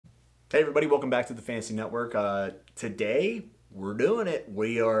Hey everybody, welcome back to the Fantasy Network. Today, we're doing it.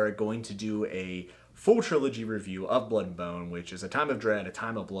 We are going to do a full trilogy review of Blood and Bone, which is A Time of Dread, A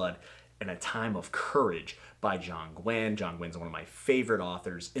Time of Blood, and A Time of Courage by John Gwynne. John Gwynne's one of my favorite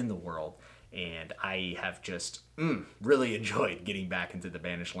authors in the world, and I have just really enjoyed getting back into the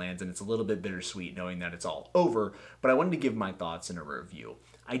Banished Lands, and it's a little bit bittersweet knowing that it's all over, but I wanted to give my thoughts in a review.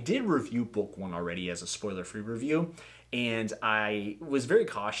 I did review book one already as a spoiler-free review, and I was very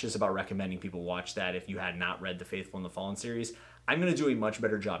cautious about recommending people watch that if you had not read the Faithful and the Fallen series. I'm going to do a much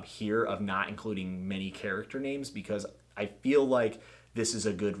better job here of not including many character names because I feel like this is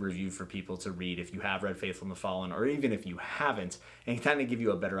a good review for people to read if you have read Faithful and the Fallen, or even if you haven't, and kind of give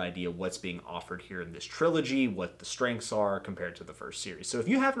you a better idea of what's being offered here in this trilogy, what the strengths are compared to the first series. So if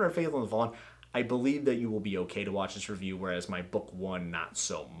you haven't read Faithful and the Fallen, I believe that you will be okay to watch this review, whereas my book one, not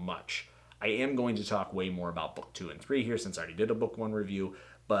so much. I am going to talk way more about book 2 and 3 here since I already did a book 1 review,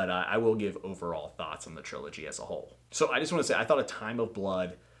 but I will give overall thoughts on the trilogy as a whole. So I just want to say, I thought A Time of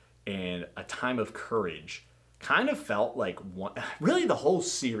Blood and A Time of Courage kind of felt like one, really the whole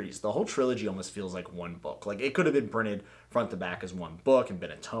series, the whole trilogy almost feels like one book. Like it could have been printed front to back as one book and been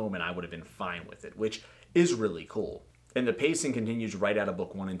a tome and I would have been fine with it, which is really cool. And the pacing continues right out of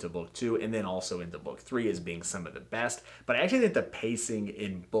book 1 into book 2, and then also into book 3 as being some of the best. But I actually think the pacing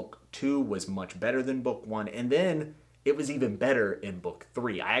in book 2 was much better than book 1, and then it was even better in book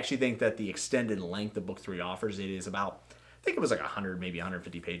 3. I actually think that the extended length of book 3 offers, it is about, I think it was like 100, maybe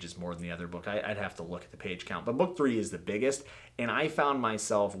 150 pages more than the other book. I'd have to look at the page count. But book 3 is the biggest, and I found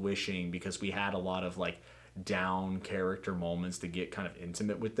myself wishing, because we had a lot of like down character moments to get kind of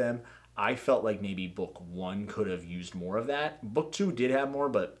intimate with them, I felt like maybe book 1 could have used more of that. Book 2 did have more,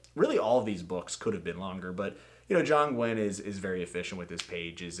 but really all of these books could have been longer. But, you know, John Gwynne is very efficient with his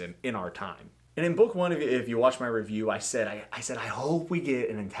pages in our time. And in book 1, if you watch my review, I said I hope we get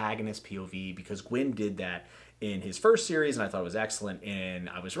an antagonist POV, because Gwynne did that in his first series, and I thought it was excellent. And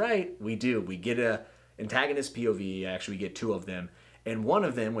I was right. We do. We get a antagonist POV. Actually, we get 2 of them. And one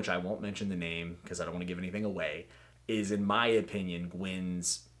of them, which I won't mention the name because I don't want to give anything away, is, in my opinion,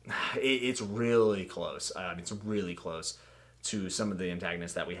 Gwynne's... It's really close. It's really close to some of the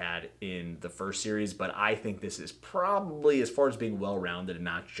antagonists that we had in the first series, but I think this is probably, as far as being well-rounded and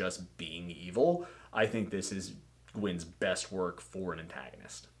not just being evil, I think this is Gwynne's best work for an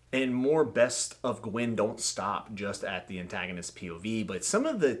antagonist. And more best of Gwynne don't stop just at the antagonist POV, but some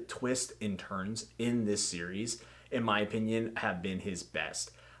of the twists and turns in this series, in my opinion, have been his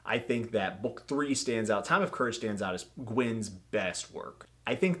best. I think that book 3 stands out, Time of Courage stands out as Gwynne's best work.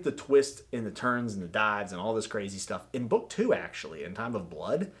 I think the twists and the turns and the dives and all this crazy stuff in book 2, actually, in Time of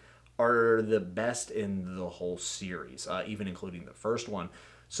Blood, are the best in the whole series, even including the first one.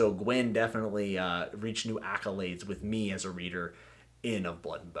 So Gwynne definitely reached new accolades with me as a reader in Of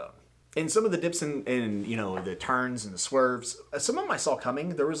Blood and Bone. And some of the dips and you know, the turns and the swerves, some of them I saw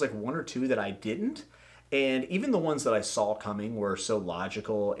coming. There was like 1 or 2 that I didn't. And even the ones that I saw coming were so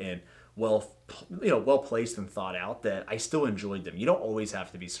logical and well placed and thought out that I still enjoyed them. You don't always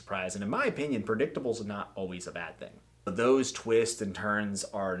have to be surprised, and in my opinion, predictable is not always a bad thing. Those twists and turns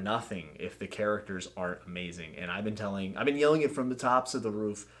are nothing if the characters aren't amazing. And I've been yelling it from the tops of the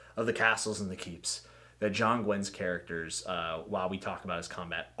roof of the castles and the keeps that John Gwynne's characters, while we talk about his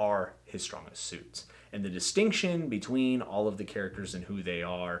combat, are his strongest suits. And the distinction between all of the characters and who they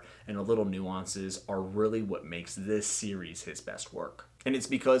are and the little nuances are really what makes this series his best work. And it's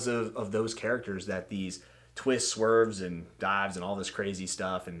because of those characters that these twists, swerves, and dives and all this crazy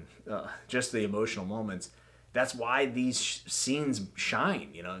stuff and just the emotional moments, that's why these scenes shine,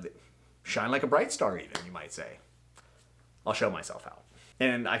 you know, shine like a bright star even, you might say. I'll show myself out.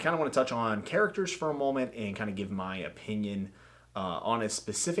 And I kind of want to touch on characters for a moment and kind of give my opinion on a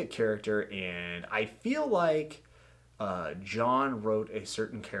specific character. And I feel like John wrote a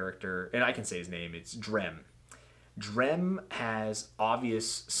certain character, and I can say his name, it's Drem. Drem has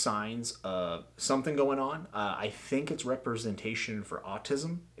obvious signs of something going on. I think it's representation for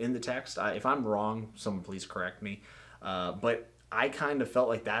autism in the text. If I'm wrong, someone please correct me. But I kind of felt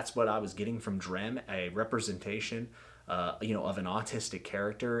like that's what I was getting from Drem, a representation of an autistic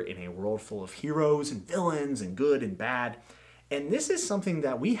character in a world full of heroes and villains and good and bad. And this is something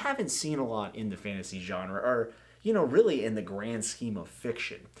that we haven't seen a lot in the fantasy genre, or really in the grand scheme of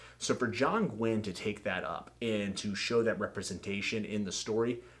fiction. So for John Gwynne to take that up and to show that representation in the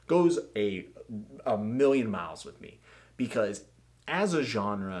story goes a million miles with me. Because as a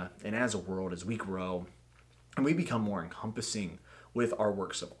genre and as a world, as we grow and we become more encompassing with our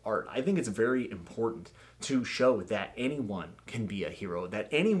works of art, I think it's very important to show that anyone can be a hero, that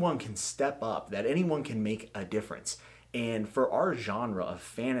anyone can step up, that anyone can make a difference. And for our genre of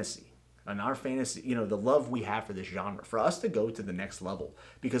fantasy, and our fantasy, you know, the love we have for this genre, for us to go to the next level,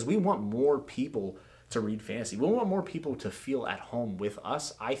 because we want more people to read fantasy. We want more people to feel at home with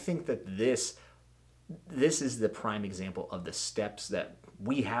us. I think that this is the prime example of the steps that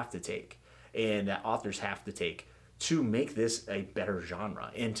we have to take and that authors have to take to make this a better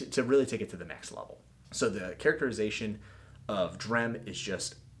genre and to really take it to the next level. So the characterization of Drem is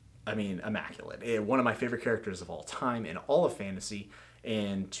just, I mean, immaculate. One of my favorite characters of all time in all of fantasy,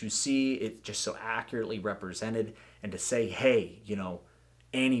 and to see it just so accurately represented and to say, hey, you know,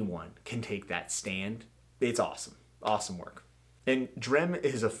 anyone can take that stand, it's awesome. Awesome work. And Drem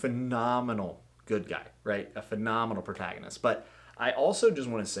is a phenomenal good guy, right? A phenomenal protagonist. But I also just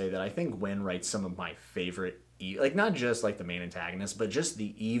want to say that I think Gwynne writes some of my favorite, like not just like the main antagonist, but just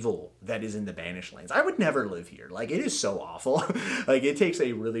the evil that is in the Banished Lands. I would never live here. Like, it is so awful. Like, it takes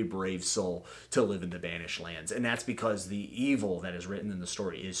a really brave soul to live in the Banished Lands. And that's because the evil that is written in the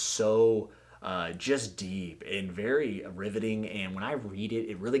story is so just deep and very riveting. And when I read it,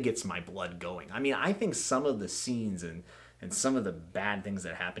 it really gets my blood going. I mean, I think some of the scenes and some of the bad things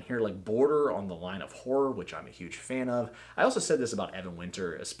that happen here, like, border on the line of horror, which I'm a huge fan of. I also said this about Evan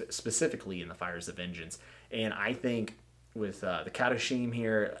Winter, specifically in The Fires of Vengeance. And I think with the Kadoshim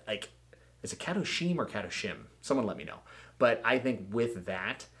here, like, is it Kadoshim or Kadoshim? Someone let me know. But I think with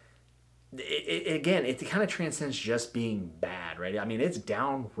that, again, it kind of transcends just being bad, right? I mean, it's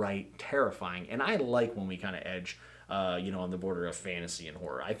downright terrifying. And I like when we kind of edge, you know, on the border of fantasy and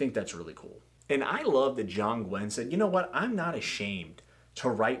horror. I think that's really cool. And I love that John Gwynne said, you know what, I'm not ashamed to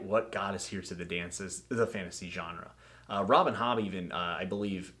write what got us here to the dances, the fantasy genre. Robin Hobb even, I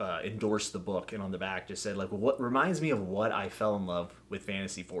believe, endorsed the book, and on the back just said, like, well, what reminds me of what I fell in love with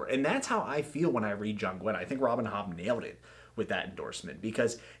fantasy for. And that's how I feel when I read John Gwynne. I think Robin Hobb nailed it with that endorsement,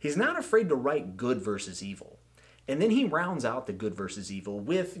 because he's not afraid to write good versus evil. And then he rounds out the good versus evil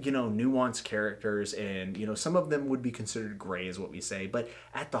with, you know, nuanced characters, and, you know, some of them would be considered gray, is what we say. But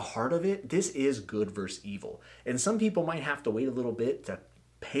at the heart of it, this is good versus evil. And some people might have to wait a little bit to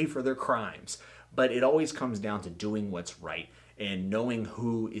pay for their crimes. But it always comes down to doing what's right and knowing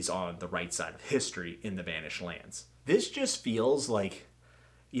who is on the right side of history in the Banished Lands. This just feels like,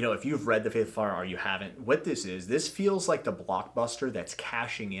 you know, if you've read The Faithful Fire or you haven't, what this feels like the blockbuster that's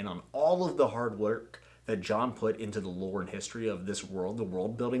cashing in on all of the hard work that John put into the lore and history of this world, the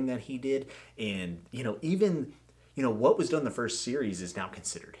world building that he did. And, you know, even, you know, what was done in the first series is now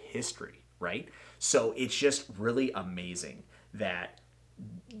considered history, right? So it's just really amazing that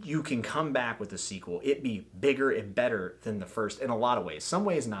you can come back with a sequel, it be bigger and better than the first in a lot of ways. Some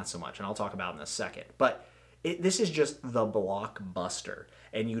ways not so much, and I'll talk about in a second. But this is just the blockbuster,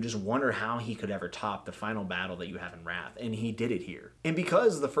 and you just wonder how he could ever top the final battle that you have in Wrath, and he did it here. And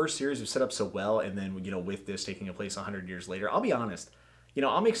because the first series was set up so well, and then, you know, with this taking place 100 years later, I'll be honest, you know,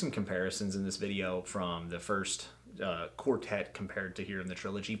 I'll make some comparisons in this video from the first quartet compared to here in the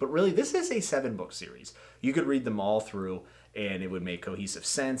trilogy, but really this is a 7-book series. You could read them all through and it would make cohesive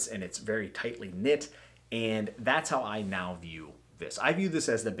sense, and it's very tightly knit, and that's how I now view this. I view this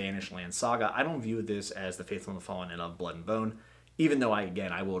as the Banished Lands saga. I don't view this as The Faithful and the Fallen and Of Blood and Bone, even though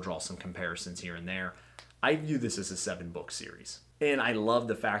I will draw some comparisons here and there. I view this as a 7-book series. And I love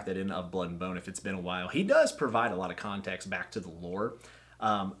the fact that in Of Blood and Bone, if it's been a while, he does provide a lot of context back to the lore.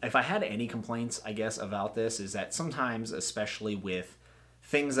 If I had any complaints, I guess, about this, is that sometimes, especially with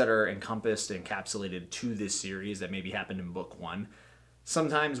things that are encompassed, encapsulated to this series that maybe happened in book 1,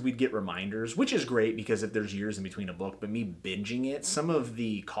 sometimes we'd get reminders, which is great because if there's years in between a book, but me binging it, some of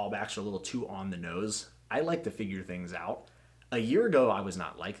the callbacks are a little too on the nose. I like to figure things out. A year ago, I was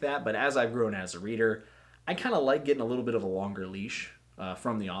not like that, but as I've grown as a reader, I kind of like getting a little bit of a longer leash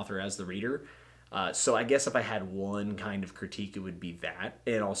from the author as the reader. So I guess if I had one kind of critique, it would be that.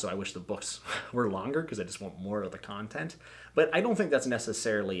 And also, I wish the books were longer because I just want more of the content. But I don't think that's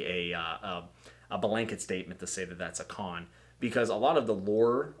necessarily a blanket statement to say that that's a con, because a lot of the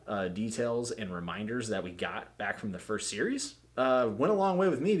lore details and reminders that we got back from the first series went a long way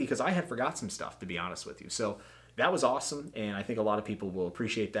with me, because I had forgot some stuff, to be honest with you. So that was awesome, and I think a lot of people will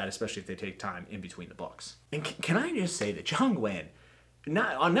appreciate that, especially if they take time in between the books. And can I just say that John Gwynne,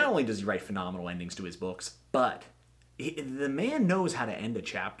 not only does he write phenomenal endings to his books, but the man knows how to end a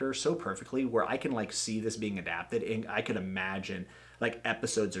chapter so perfectly where I can like see this being adapted, and I could imagine like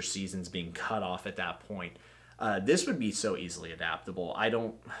episodes or seasons being cut off at that point. This would be so easily adaptable.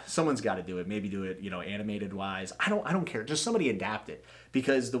 Someone's got to do it. Maybe do it, you know, animated wise. I don't care. Just somebody adapt it,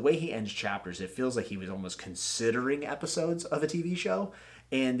 because the way he ends chapters, it feels like he was almost considering episodes of a TV show.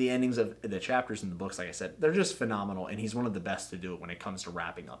 And the endings of the chapters in the books, like I said, they're just phenomenal. And he's one of the best to do it when it comes to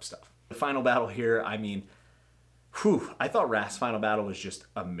wrapping up stuff. The final battle here, I mean, Whew, I thought Wrath's final battle was just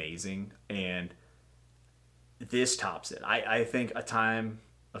amazing, and this tops it. I think A Time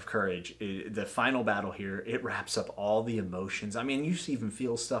of Courage, the final battle here, it wraps up all the emotions. I mean, you even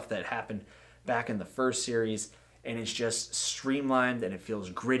feel stuff that happened back in the first series, and it's just streamlined, and it feels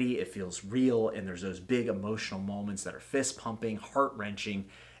gritty, it feels real, and there's those big emotional moments that are fist pumping, heart wrenching,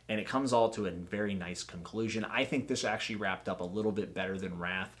 and it comes all to a very nice conclusion. I think this actually wrapped up a little bit better than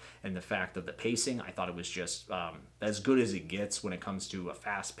Wrath, and the fact of the pacing, I thought it was just as good as it gets when it comes to a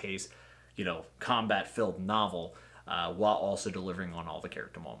fast-paced, combat-filled novel, while also delivering on all the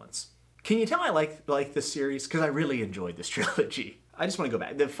character moments. Can you tell I like this series? Because I really enjoyed this trilogy. I just want to go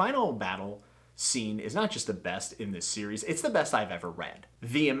back. The final battle scene is not just the best in this series, it's the best I've ever read.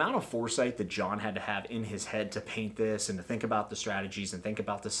 The amount of foresight that John had to have in his head to paint this and to think about the strategies and think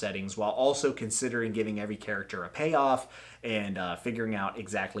about the settings while also considering giving every character a payoff and figuring out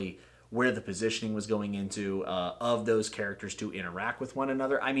exactly where the positioning was going into of those characters to interact with one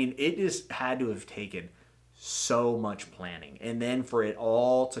another. I mean, it just had to have taken so much planning, and then for it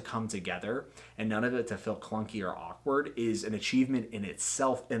all to come together and none of it to feel clunky or awkward is an achievement in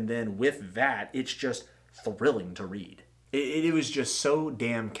itself. And then with that, it's just thrilling to read. It was just so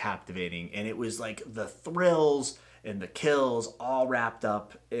damn captivating, and it was like the thrills and the kills all wrapped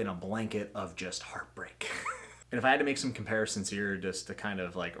up in a blanket of just heartbreak. And if I had to make some comparisons here just to kind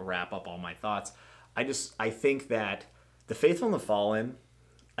of like wrap up all my thoughts, I think that The Faithful and the Fallen,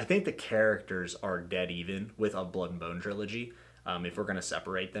 I think the characters are dead even with a Blood and Bone trilogy. If we're going to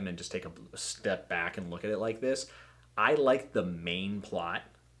separate them and just take a step back and look at it like this, I like the main plot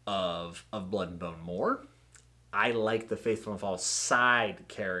of Blood and Bone more. I like the Faithful and Fallen side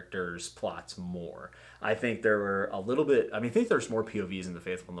characters' plots more. I think there were I think there's more POVs in the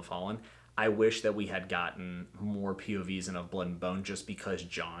Faithful and the Fallen. I wish that we had gotten more POVs in Of Blood and Bone just because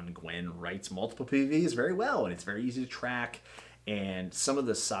John Gwynne writes multiple POVs very well, and it's very easy to track. And some of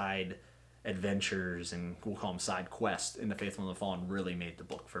the side adventures, and we'll call them side quests, in The Faithful and the Fallen really made the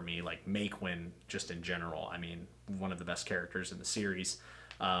book for me. Like Maquin, just in general, I mean, one of the best characters in the series.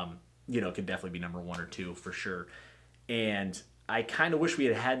 Could definitely be number 1 or 2 for sure. And I kind of wish we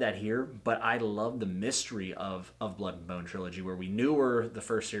had that here, but I love the mystery of Blood and Bone trilogy, where we knew where the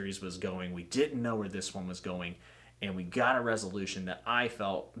first series was going, we didn't know where this one was going, and we got a resolution that I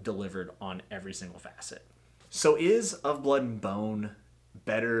felt delivered on every single facet. So is Of Blood and Bone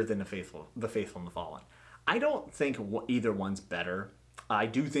better than The Faithful and the Fallen? I don't think either one's better. I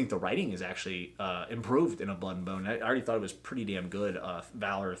do think the writing is actually improved in Of Blood and Bone. I already thought it was pretty damn good,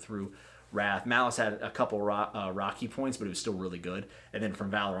 Valor through Wrath. Malice had a couple rocky points, but it was still really good. And then from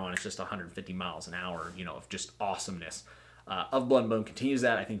Valor on, it's just 150 miles an hour, of just awesomeness. Of Blood and Bone continues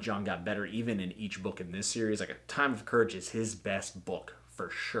that. I think John got better even in each book in this series. Like A Time of Courage is his best book for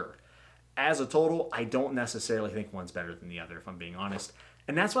sure. As a total, I don't necessarily think one's better than the other, if I'm being honest.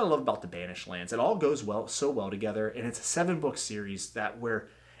 And that's what I love about the Banished Lands. It all goes so well together, and it's a 7-book series where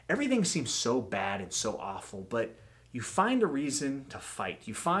everything seems so bad and so awful, but you find a reason to fight.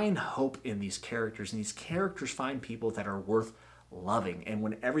 You find hope in these characters, and these characters find people that are worth loving. And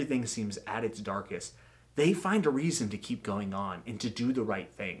when everything seems at its darkest, they find a reason to keep going on and to do the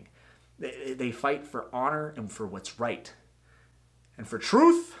right thing. They fight for honor and for what's right, and for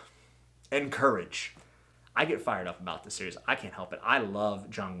truth and courage. I get fired up about this series. I can't help it. I love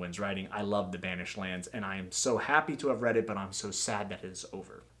John Gwynne's writing. I love The Banished Lands, and I am so happy to have read it, but I'm so sad that it is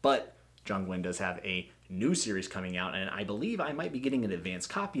over. But John Gwynne does have a new series coming out, and I believe I might be getting an advanced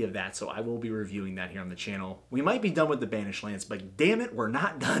copy of that, so I will be reviewing that here on the channel. We might be done with The Banished Lands, but damn it, we're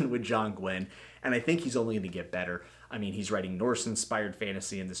not done with John Gwynne, and I think he's only going to get better. I mean, he's writing Norse-inspired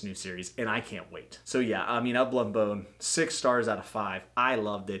fantasy in this new series, and I can't wait. So yeah, I mean, Of Blood and Bone, 6 stars out of 5. I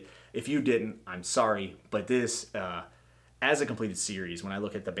loved it. If you didn't, I'm sorry, but this, as a completed series, when I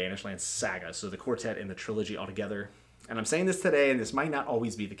look at the Banished Lands saga, so the quartet and the trilogy altogether, and I'm saying this today, and this might not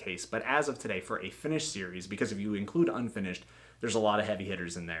always be the case, but as of today, for a finished series, because if you include unfinished, there's a lot of heavy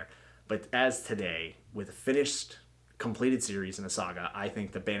hitters in there. But as today, with a finished, completed series in a saga, I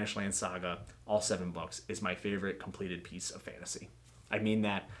think the Banished Lands saga, all 7 books, is my favorite completed piece of fantasy. I mean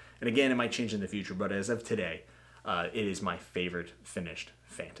that, and again, it might change in the future, but as of today, it is my favorite finished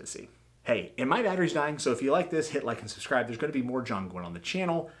fantasy. Hey, and my battery's dying, so if you like this, hit like and subscribe. There's going to be more John Gwynne on the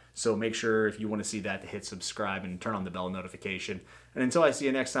channel, so make sure if you want to see that to hit subscribe and turn on the bell notification. And until I see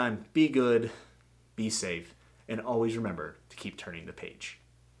you next time, be good, be safe, and always remember to keep turning the page.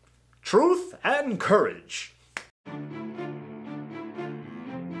 Truth and courage!